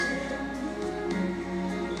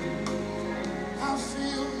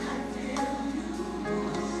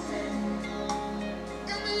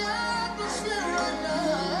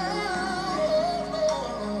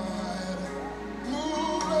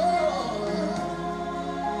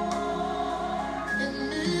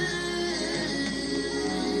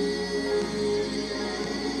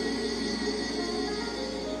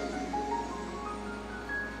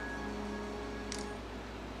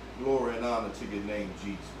to your name,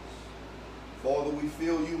 Jesus. Father, we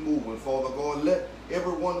feel you moving, Father God. Let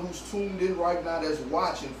everyone who's tuned in right now that's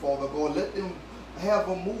watching, Father God, let them have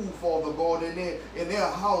a move, Father God, in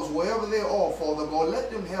their house, wherever they are, Father God.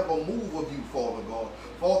 Let them have a move of you, Father God.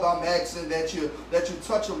 Father, I'm asking that you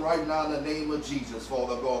touch them right now in the name of Jesus,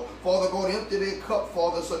 Father God. Father God, empty their cup,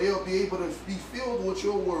 Father, so they'll be able to be filled with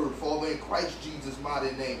your word, Father, in Christ Jesus'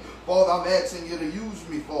 mighty name. Father, I'm asking you to use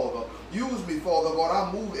me, Father. Use me, Father God.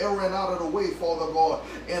 I move Aaron out of the way, Father God,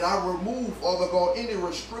 and I remove, Father God, any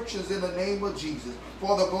restrictions in the name of Jesus.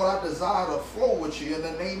 Father God, I desire to flow with you in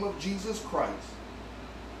the name of Jesus Christ.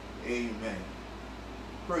 Amen.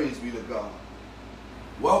 Praise be to God.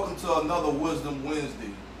 Welcome to another Wisdom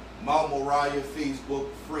Wednesday. Mount Moriah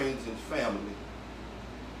Facebook friends and family.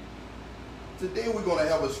 Today we're going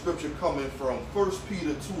to have a scripture coming from 1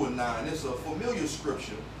 Peter 2:9. It's a familiar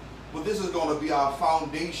scripture, but this is going to be our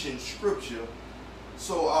foundation scripture.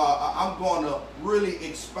 So I'm going to really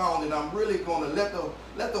expound, and I'm really going to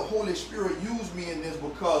let the Holy Spirit use me in this,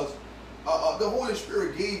 because the Holy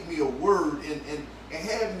Spirit gave me a word and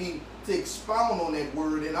had me to expound on that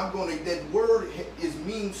word, and that word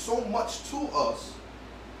means so much to us,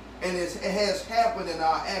 and it has happened in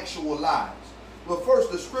our actual lives. But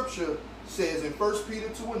first, the scripture says in 1 Peter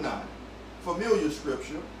 2:9, familiar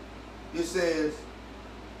scripture, it says,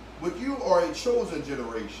 "But you are a chosen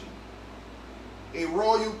generation, a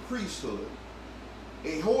royal priesthood,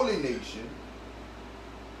 a holy nation,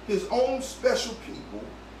 his own special people,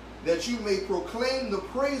 that you may proclaim the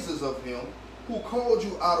praises of him who called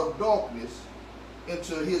you out of darkness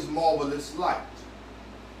into his marvelous light."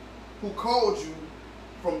 Who called you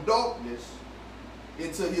from darkness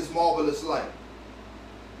into his marvelous light.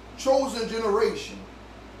 Chosen generation,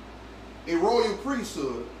 a royal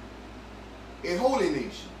priesthood, a holy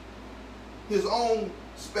nation, his own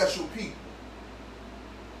special people.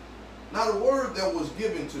 Now, the word that was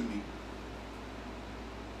given to me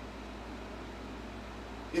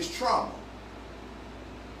is trauma.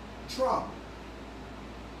 Trauma.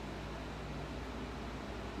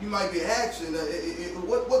 You might be asking,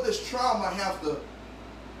 what does trauma have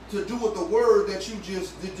to do with the word that you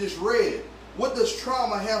just read? What does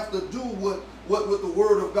trauma have to do with the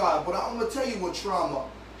word of God? But I'm going to tell you what trauma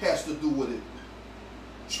has to do with it.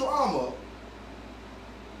 Trauma,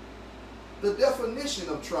 the definition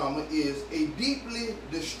of trauma is a deeply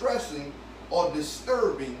distressing or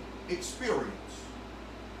disturbing experience.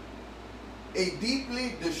 A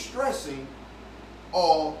deeply distressing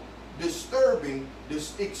or disturbing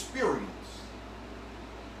this experience.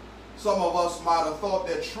 Some of us might have thought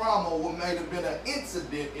that trauma might have been an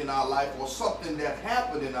incident in our life or something that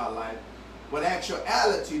happened in our life, but in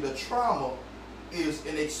actuality, the trauma is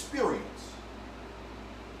an experience,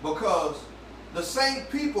 because the same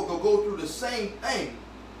people could go through the same thing,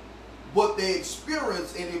 but the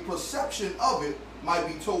experience and the perception of it might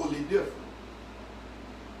be totally different.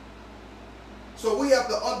 So we have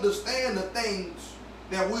to understand the things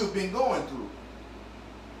that we've been going through.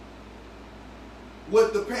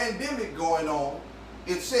 With the pandemic going on,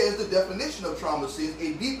 it says, the definition of trauma says,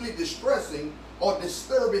 a deeply distressing or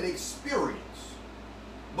disturbing experience.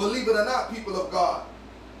 Believe it or not, people of God,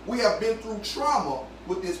 we have been through trauma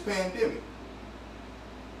with this pandemic.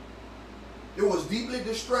 It was deeply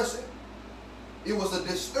distressing. It was a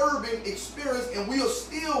disturbing experience, and we are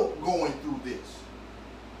still going through this.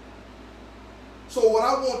 So what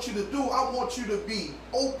I want you to do, I want you to be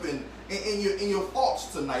open in your thoughts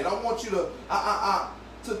tonight. I want you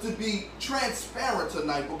to be transparent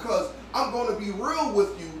tonight, because I'm going to be real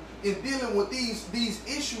with you in dealing with these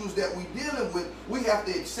issues that we're dealing with. We have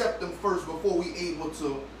to accept them first before we're able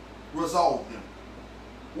to resolve them.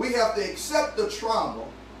 We have to accept the trauma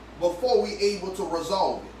before we're able to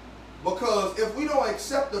resolve it. Because if we don't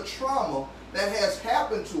accept the trauma that has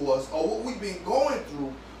happened to us or what we've been going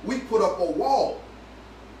through, we put up a wall.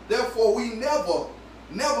 Therefore, we never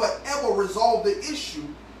ever resolve the issue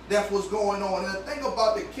that was going on. And the thing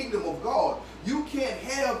about the kingdom of God, you can't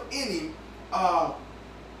have any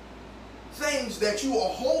things that you are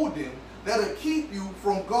holding that'll keep you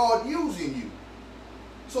from God using you.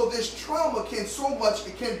 So this trauma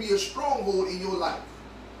it can be a stronghold in your life.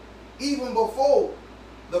 Even before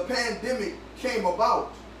the pandemic came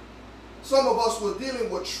about, some of us were dealing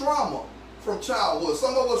with trauma from childhood.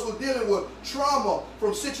 Some of us were dealing with trauma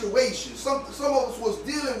from situations. Some of us was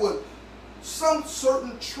dealing with some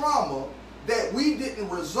certain trauma that we didn't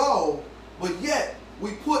resolve, but yet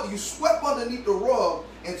you swept underneath the rug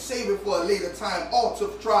and save it for a later time, or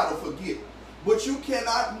to try to forget. But you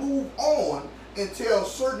cannot move on until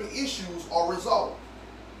certain issues are resolved.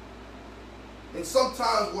 And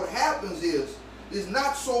sometimes what happens is is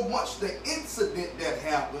not so much the incident that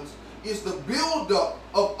happens, it's the buildup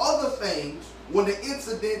of other things when the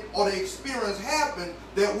incident or the experience happens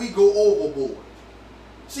that we go overboard.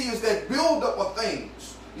 See, it's that buildup of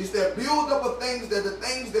things. It's that buildup of things, that the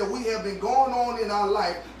things that we have been going on in our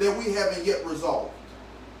life that we haven't yet resolved.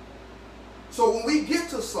 So when we get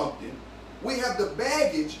to something, we have the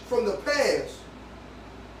baggage from the past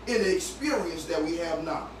in the experience that we have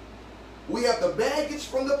now. We have the baggage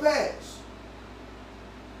from the past,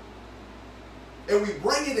 and we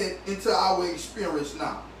bring it into our experience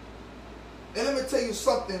now. And let me tell you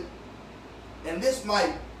something, and this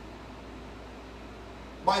might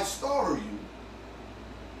startle you.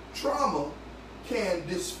 Trauma can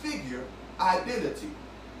disfigure identity.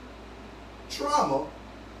 Trauma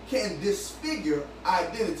can disfigure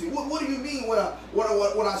identity. What do you mean when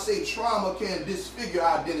I say trauma can disfigure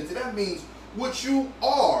identity? That means what you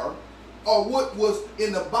are, or what was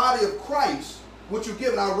in the body of Christ, what you're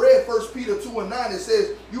given. I read 1 Peter 2:9. It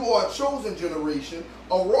says, you are a chosen generation,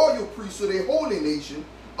 a royal priesthood, a holy nation,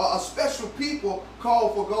 a special people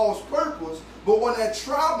called for God's purpose. But when that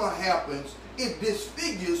trauma happens, it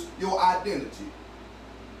disfigures your identity.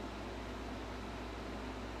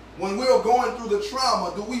 When we're going through the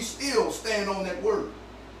trauma, do we still stand on that word?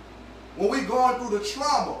 When we're going through the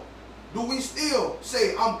trauma, do we still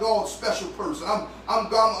say, I'm God's special person, I'm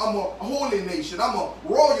a holy nation, I'm a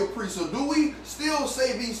royal priesthood? Do we still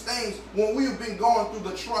say these things when we've been going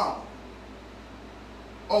through the trauma?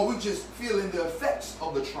 Or are we just feeling the effects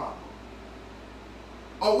of the trauma?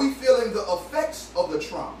 Are we feeling the effects of the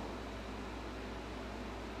trauma?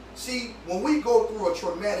 See, when we go through a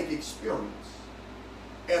traumatic experience,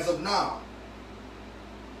 as of now,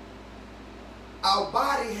 our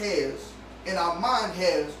body has and our mind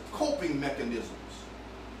has coping mechanisms.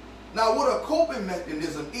 Now, what a coping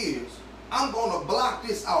mechanism is, I'm going to block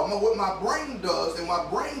this out. What my brain does, and my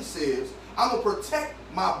brain says, I'm going to protect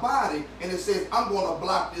my body, and it says, I'm going to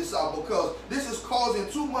block this out because this is causing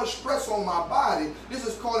too much stress on my body. This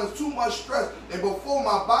is causing too much stress, and before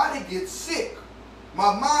my body gets sick,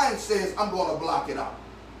 my mind says, I'm going to block it out.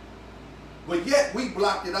 But yet, we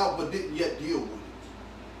blocked it out, but didn't yet deal with it.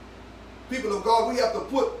 People of God, we have to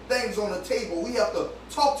put things on the table. We have to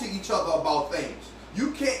talk to each other about things.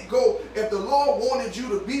 You can't go, if the Lord wanted you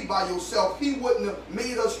to be by yourself, He wouldn't have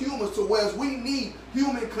made us humans to whereas we need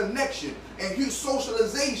human connection and human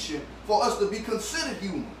socialization for us to be considered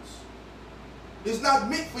humans. It's not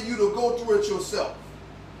meant for you to go through it yourself.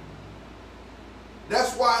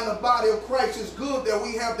 That's why in the body of Christ, it's good that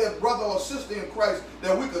we have that brother or sister in Christ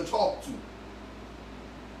that we can talk to.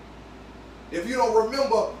 If you don't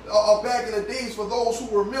remember, back in the days, for those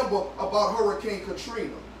who remember about Hurricane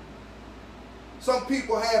Katrina, some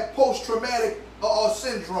people had post-traumatic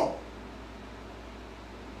syndrome.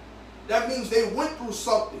 That means they went through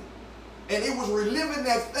something, and it was reliving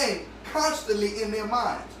that thing constantly in their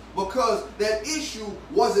minds because that issue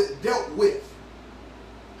wasn't dealt with.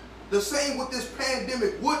 The same with this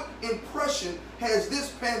pandemic. What impression has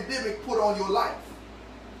this pandemic put on your life?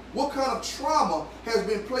 What kind of trauma has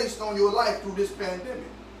been placed on your life through this pandemic?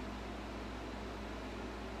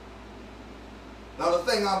 Now the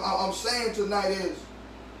thing I'm saying tonight is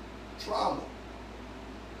trauma.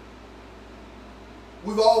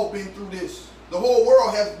 We've all been through this. The whole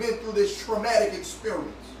world has been through this traumatic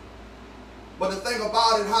experience. But the thing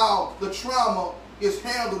about it, how the trauma is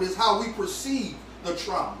handled is how we perceive the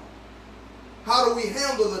trauma. How do we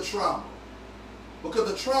handle the trauma?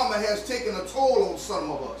 Because the trauma has taken a toll on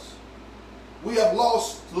some of us. We have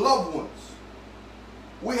lost loved ones.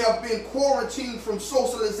 We have been quarantined from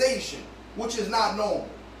socialization, which is not normal.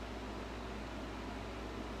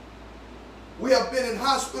 We have been in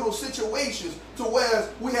hospital situations to where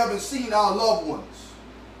we haven't seen our loved ones.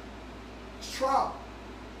 It's trauma.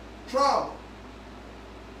 Trauma.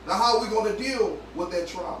 Now how are we going to deal with that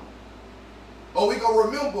trauma? Are we going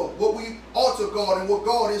to remember what we are to God and what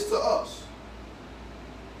God is to us?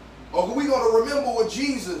 Or are we going to remember what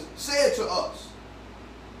Jesus said to us?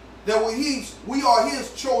 That we are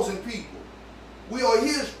His chosen people. We are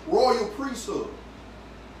His royal priesthood.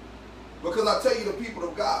 Because I tell you, the people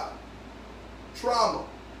of God, trauma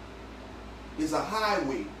is a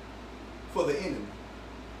highway for the enemy.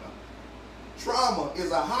 Trauma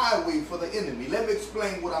is a highway for the enemy. Let me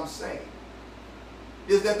explain what I'm saying.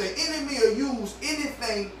 Is that the enemy will use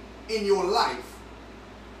anything in your life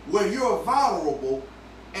where you're vulnerable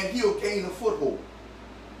and he'll gain a foothold.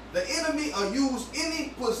 The enemy will use any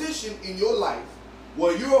position in your life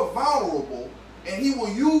where you're vulnerable and he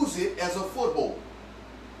will use it as a foothold.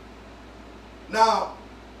 Now,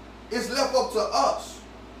 it's left up to us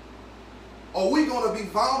Are we going to be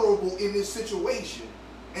vulnerable in this situation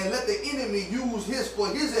and let the enemy use for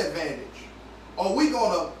his advantage? Are we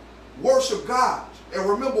going to worship God and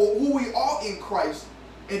remember who we are in Christ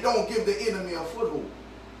and don't give the enemy a foothold?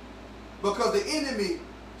 Because the enemy,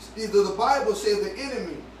 the Bible says the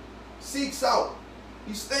enemy seeks out.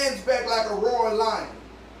 He stands back like a roaring lion,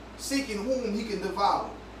 seeking whom he can devour.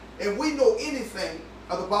 And we know anything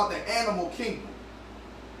about the animal kingdom.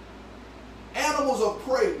 Animals of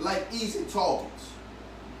prey like easy targets.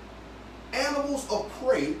 Animals of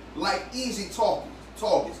prey like easy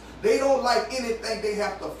targets. They don't like anything they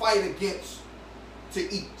have to fight against to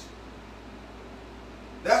eat.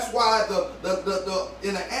 That's why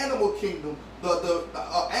in the animal kingdom, the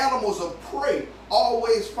animals of prey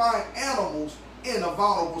always find animals in a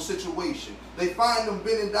vulnerable situation. They find them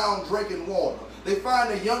bending down drinking water. They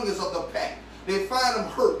find the youngest of the pack. They find them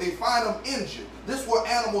hurt. They find them injured. This is what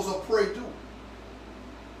animals of prey do.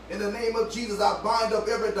 In the name of Jesus, I bind up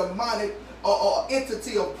every demonic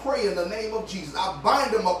entity of prey in the name of Jesus. I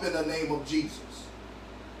bind them up in the name of Jesus.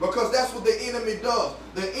 Because that's what the enemy does.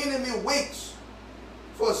 The enemy waits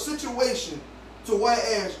for a situation to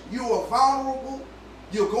whereas you are vulnerable,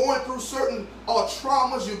 you're going through certain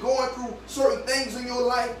traumas, you're going through certain things in your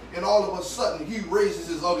life, and all of a sudden he raises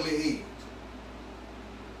his ugly head.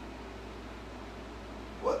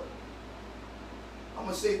 What? I'm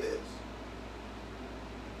going to say this.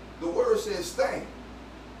 The word says stand.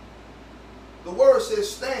 The word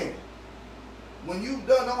says stand. When you've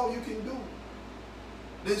done all you can do,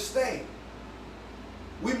 then stand.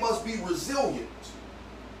 We must be resilient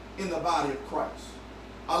in the body of Christ.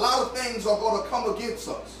 A lot of things are going to come against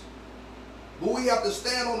us. But we have to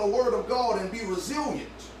stand on the word of God and be resilient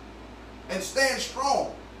and stand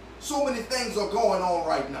strong. So many things are going on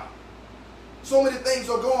right now. So many things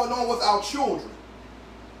are going on with our children.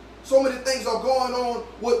 So many things are going on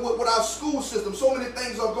with our school system. So many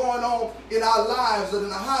things are going on in our lives and in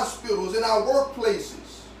the hospitals, in our workplaces.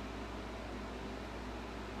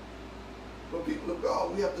 But people of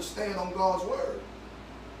God, we have to stand on God's word.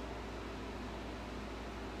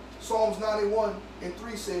 Psalms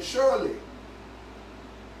 91:3 says, surely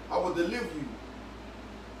I will deliver you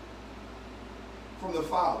from the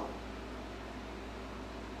fowler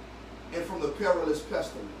and from the perilous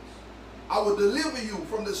pestilence. I will deliver you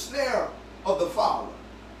from the snare of the fowler,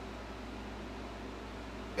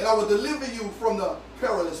 and I will deliver you from the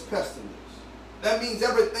perilous pestilence. That means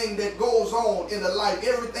everything that goes on in the life,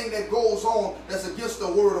 everything that goes on that's against the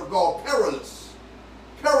word of God, perilous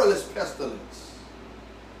pestilence.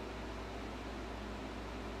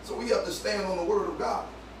 So we have to stand on the word of God.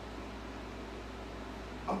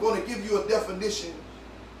 I'm going to give you a definition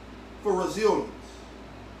for resilience.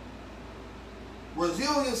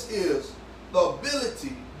 Resilience is the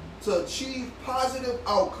ability to achieve positive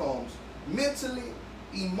outcomes mentally,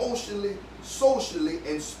 emotionally, socially,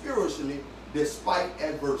 and spiritually despite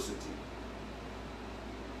adversity.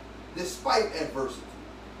 Despite adversity.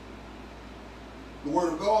 The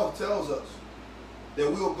word of God tells us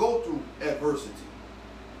that we'll go through adversity.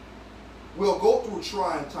 We'll go through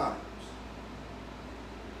trying times.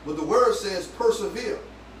 But the word says persevere.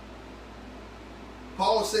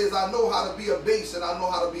 Paul says, I know how to be a base and I know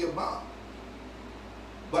how to be a bomb.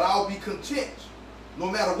 But I'll be content no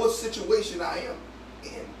matter what situation I am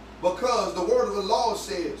in. Because the word of the Lord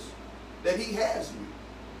says that he has me.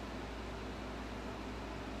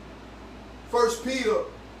 1 Peter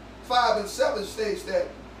 5:7 states that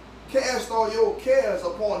cast all your cares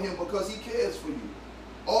upon him because he cares for you.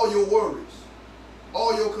 All your worries,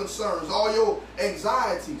 all your concerns, all your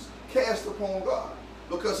anxieties, cast upon God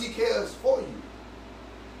because he cares for you.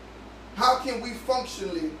 How can we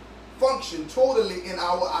function totally in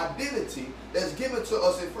our identity that's given to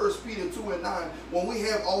us in 1 Peter 2:9 when we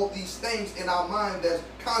have all these things in our mind that's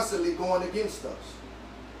constantly going against us?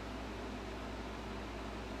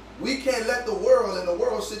 We can't let the world and the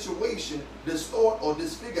world situation distort or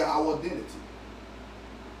disfigure our identity.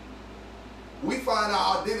 We find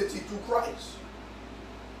our identity through Christ.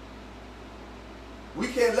 We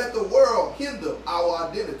can't let the world hinder our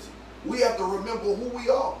identity. We have to remember who we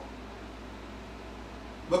are.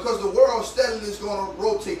 Because the world steadily is going to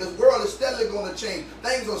rotate. This world is steadily going to change.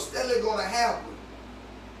 Things are steadily going to happen.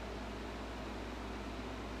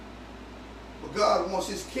 But God wants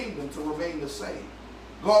his kingdom to remain the same.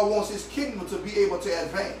 God wants his kingdom to be able to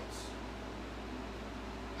advance.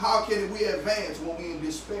 How can we advance when we're in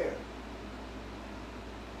despair?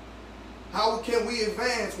 How can we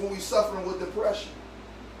advance when we're suffering with depression?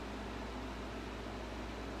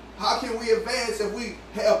 How can we advance if we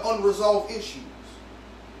have unresolved issues?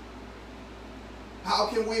 How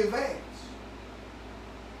can we advance?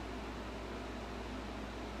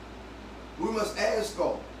 We must ask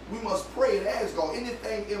God. We must pray and ask God,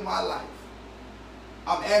 anything in my life,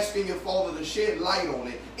 I'm asking you, Father, to shed light on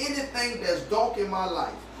it. Anything that's dark in my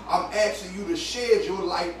life, I'm asking you to shed your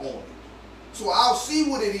light on it. So I'll see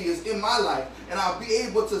what it is in my life, and I'll be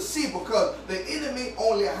able to see, because the enemy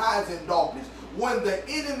only hides in darkness. When the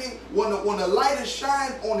enemy, when the light is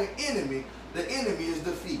shined on the enemy is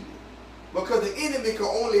defeated. Because the enemy can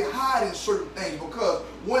only hide in certain things, because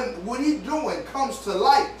when what he's doing comes to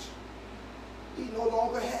light, he no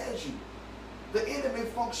longer has you. The enemy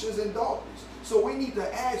functions in darkness. So we need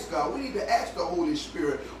to ask God. We need to ask the Holy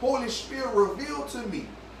Spirit. Holy Spirit, reveal to me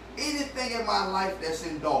anything in my life that's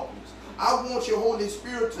in darkness. I want your Holy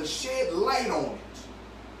Spirit to shed light on it.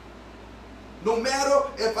 No matter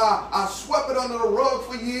if I swept it under the rug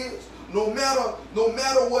for years, no matter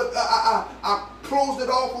what, I closed it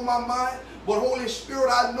off of my mind, but Holy Spirit,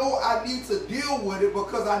 I know I need to deal with it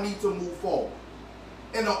because I need to move forward.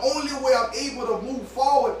 And the only way I'm able to move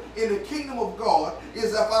forward in the kingdom of God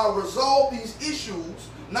is if I resolve these issues,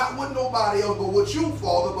 not with nobody else, but with you,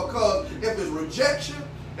 Father, because if it's rejection,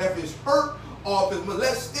 if it's hurt, or if it's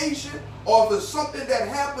molestation, or if it's something that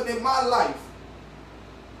happened in my life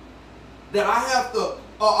that I have to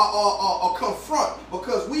confront,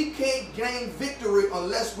 because we can't gain victory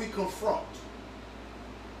unless we confront.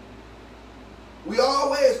 We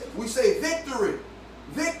say victory.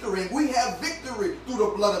 Victory. We have victory through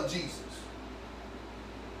the blood of Jesus.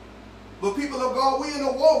 But people of God, we're in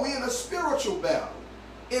a war. We're in a spiritual battle.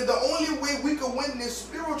 And the only way we can win this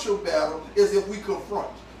spiritual battle is if we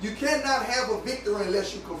confront. You cannot have a victory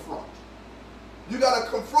unless you confront. You got to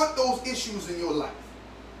confront those issues in your life.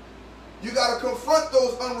 You got to confront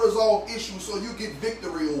those unresolved issues so you get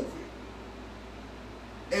victory over it.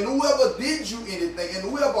 And whoever did you anything and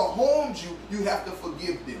whoever harmed you, you have to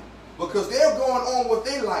forgive them. Because they're going on with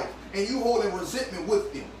their life and you holding resentment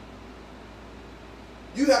with them.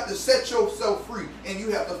 You have to set yourself free and you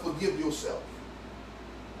have to forgive yourself.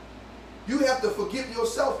 You have to forgive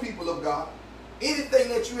yourself, people of God. Anything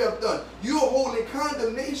that you have done, you're holding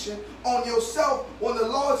condemnation on yourself when the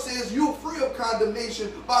Lord says you're free of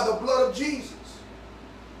condemnation by the blood of Jesus.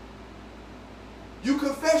 You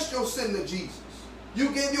confessed your sin to Jesus.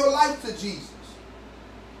 You gave your life to Jesus.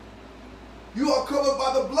 You are covered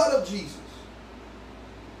by the blood of Jesus.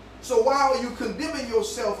 So why are you condemning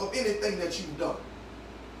yourself of anything that you've done?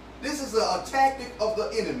 This is a tactic of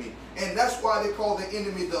the enemy, and that's why they call the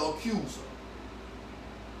enemy the accuser.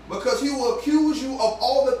 Because he will accuse you of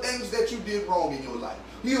all the things that you did wrong in your life.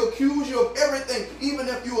 He'll accuse you of everything, even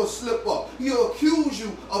if you will slip up. He'll accuse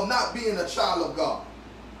you of not being a child of God.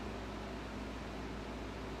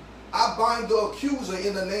 I bind the accuser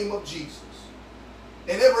in the name of Jesus.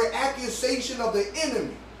 And every accusation of the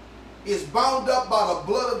enemy is bound up by the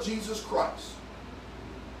blood of Jesus Christ.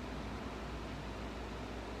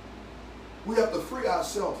 We have to free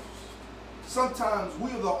ourselves. Sometimes we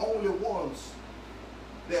are the only ones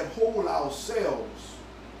that hold ourselves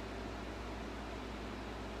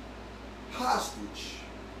hostage.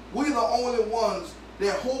 We're the only ones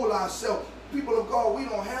that hold ourselves. People of God, we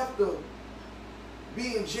don't have to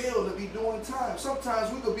be in jail to be doing time.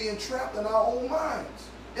 Sometimes we could be entrapped in our own minds,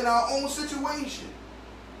 in our own situation.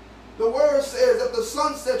 The word says if the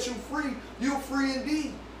Son sets you free, you're free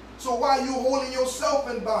indeed. So why are you holding yourself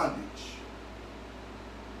in bondage?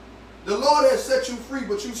 The Lord has set you free,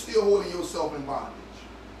 but you still holding yourself in bondage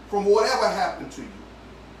from whatever happened to you.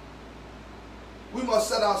 We must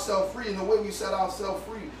set ourselves free, and the way we set ourselves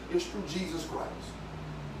free is through Jesus Christ.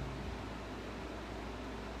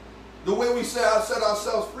 The way we set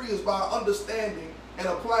ourselves free is by understanding and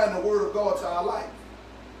applying the Word of God to our life.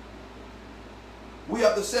 We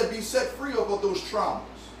have to be set free of those traumas.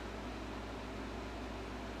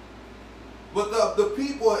 But the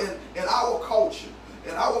people in our culture,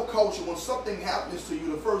 when something happens to you,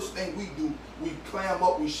 the first thing we do, we clam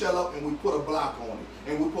up, we shell up, and we put a block on it.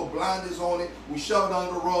 And we put blinders on it, we shove it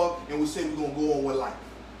under the rug, and we say we're going to go on with life.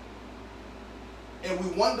 And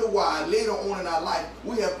we wonder why later on in our life,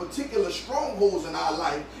 we have particular strongholds in our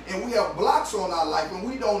life, and we have blocks on our life, and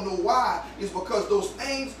we don't know why. It's because those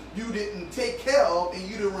things you didn't take care of and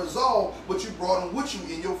you didn't resolve, but you brought them with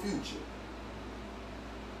you in your future.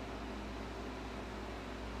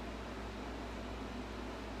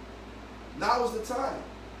 Now is the time.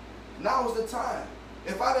 Now is the time.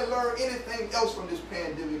 If I didn't learn anything else from this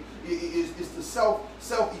pandemic, it's to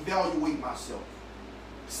self-evaluate myself.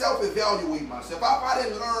 Self-evaluate myself. If I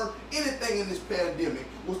didn't learn anything in this pandemic,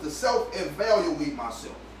 was to self-evaluate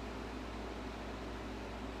myself.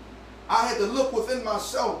 I had to look within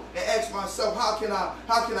myself and ask myself, how can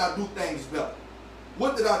I do things better?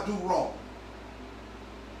 What did I do wrong?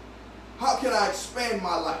 How can I expand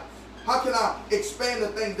my life? How can I expand the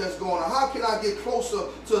things that's going on? How can I get closer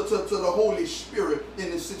to the Holy Spirit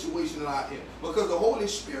in this situation that I am? Because the Holy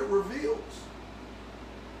Spirit reveals.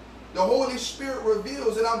 The Holy Spirit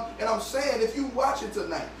reveals. And I'm saying, if you watch it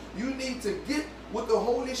tonight, you need to get with the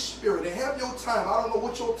Holy Spirit and have your time. I don't know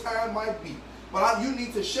what your time might be, but you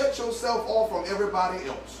need to shut yourself off from everybody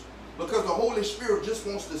else. Because the Holy Spirit just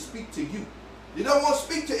wants to speak to you. He don't want to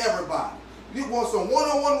speak to everybody. He wants a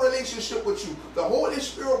one-on-one relationship with you. The Holy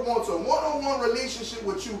Spirit wants a one-on-one relationship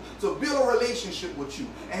with you, to build a relationship with you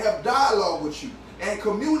and have dialogue with you and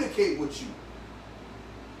communicate with you.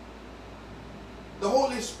 The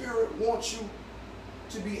Holy Spirit wants you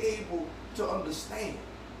to be able to understand,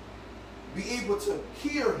 be able to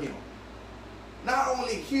hear him. Not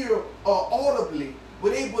only hear audibly,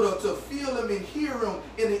 but able to feel him and hear him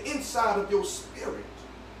in the inside of your spirit,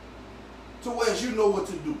 to where you know what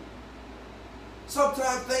to do.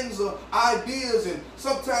 Sometimes things are ideas and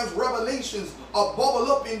sometimes revelations are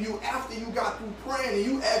bubble up in you after you got through praying and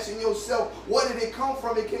you asking yourself, where did it come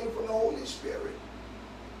from? It came from the Holy Spirit.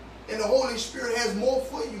 And the Holy Spirit has more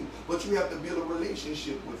for you, but you have to build a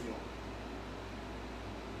relationship with him.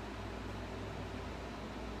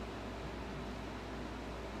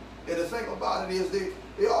 And the thing about it is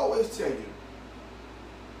they always tell you,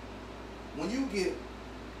 when you get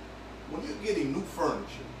getting new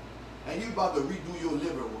furniture and you about to redo your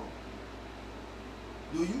living room,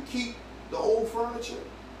 do you keep the old furniture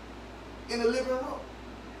in the living room?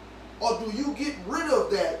 Or do you get rid of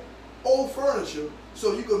that old furniture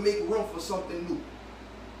so you can make room for something new?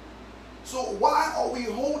 So why are we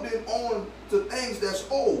holding on to things that's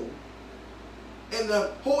old, and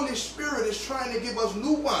the Holy Spirit is trying to give us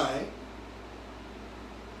new wine,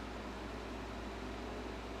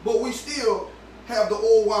 but we still have the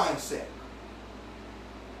old wine sack?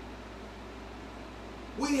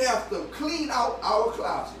 We have to clean out our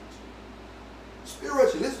closets.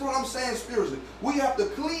 Spiritually, this is what I'm saying spiritually. We have to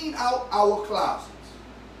clean out our closets.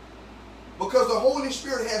 Because the Holy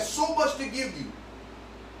Spirit has so much to give you.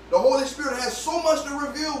 The Holy Spirit has so much to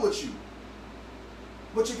reveal with you.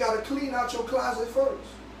 But you got to clean out your closet first.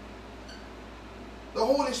 The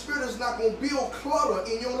Holy Spirit is not going to build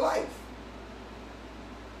clutter in your life.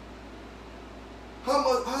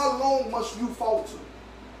 How long must you falter?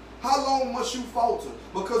 How long must you falter?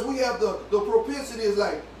 Because we have the propensity is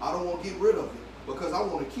like, I don't want to get rid of it because I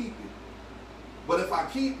want to keep it. But if I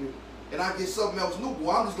keep it and I get something else new,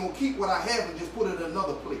 well, I'm just going to keep what I have and just put it in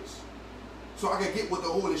another place so I can get what the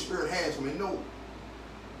Holy Spirit has for me. No.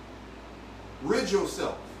 Rid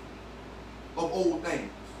yourself of old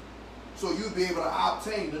things so you'll be able to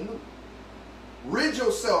obtain the new. Rid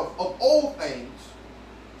yourself of old things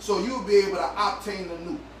so you'll be able to obtain the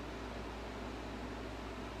new.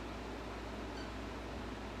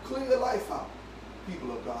 Clean your life out,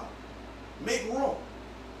 people of God. Make room.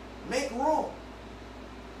 Make room.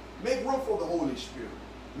 Make room for the Holy Spirit.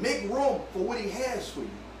 Make room for what he has for you.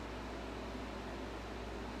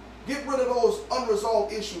 Get rid of those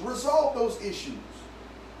unresolved issues. Resolve those issues.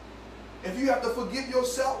 If you have to forgive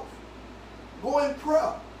yourself, go in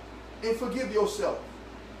prayer and forgive yourself.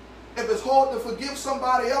 If it's hard to forgive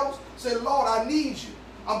somebody else, say, Lord, I need you.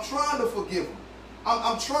 I'm trying to forgive them.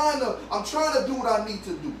 I'm trying to do what I need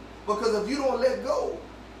to do. Because if you don't let go,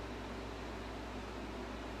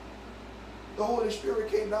 the Holy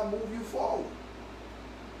Spirit cannot move you forward.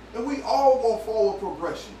 And we all want forward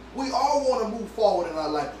progression. We all want to move forward in our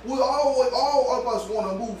life. All of us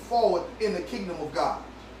want to move forward in the kingdom of God.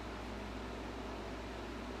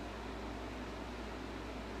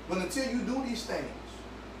 But until you do these things,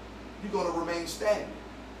 you're going to remain stagnant.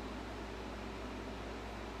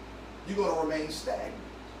 You're going to remain stagnant.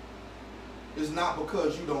 It's not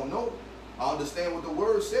because you don't know. I understand what the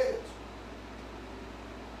word says.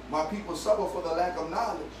 My people suffer for the lack of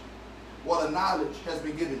knowledge. Well, the knowledge has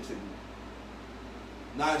been given to you.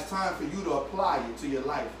 Now it's time for you to apply it to your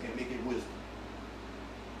life and make it wisdom.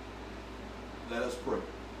 Let us pray.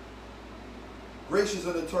 Gracious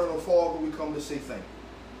and eternal Father, we come to say thank you.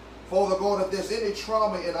 Father God, if there's any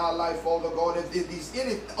trauma in our life, Father God, if there's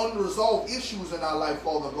any unresolved issues in our life,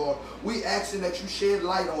 Father God, we asking that you shed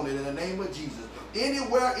light on it in the name of Jesus.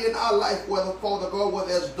 Anywhere in our life, whether, Father God, where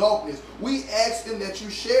there's darkness, we asking that you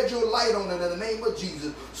shed your light on it in the name of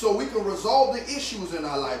Jesus so we can resolve the issues in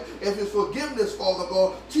our life. If it's forgiveness, Father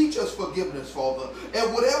God, teach us forgiveness, Father.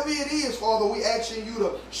 And whatever it is, Father, we asking you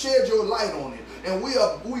to shed your light on it. And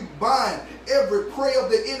we bind every prey of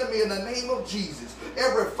the enemy in the name of Jesus.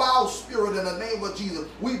 Every foul spirit in the name of Jesus,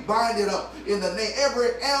 we bind it up in the name. Every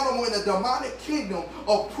animal in the demonic kingdom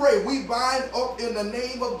of prey, we bind up in the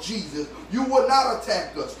name of Jesus. You will not not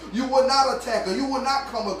attack us. You will not attack us. You will not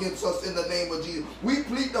come against us in the name of Jesus. We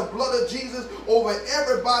plead the blood of Jesus over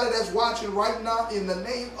everybody that's watching right now in the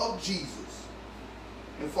name of Jesus.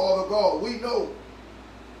 And Father God, we know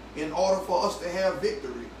in order for us to have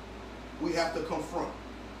victory, we have to confront.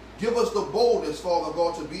 Give us the boldness, Father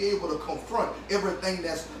God, to be able to confront everything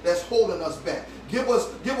that's holding us back. Give us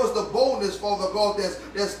the boldness, Father God,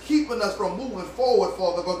 that's keeping us from moving forward,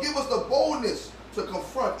 Father God. Give us the boldness to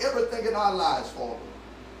confront everything in our lives, Father.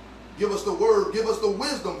 Give us the word. Give us the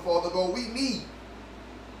wisdom, Father God, we need.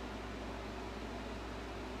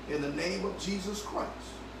 In the name of Jesus Christ,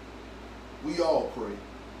 we all pray.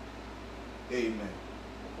 Amen.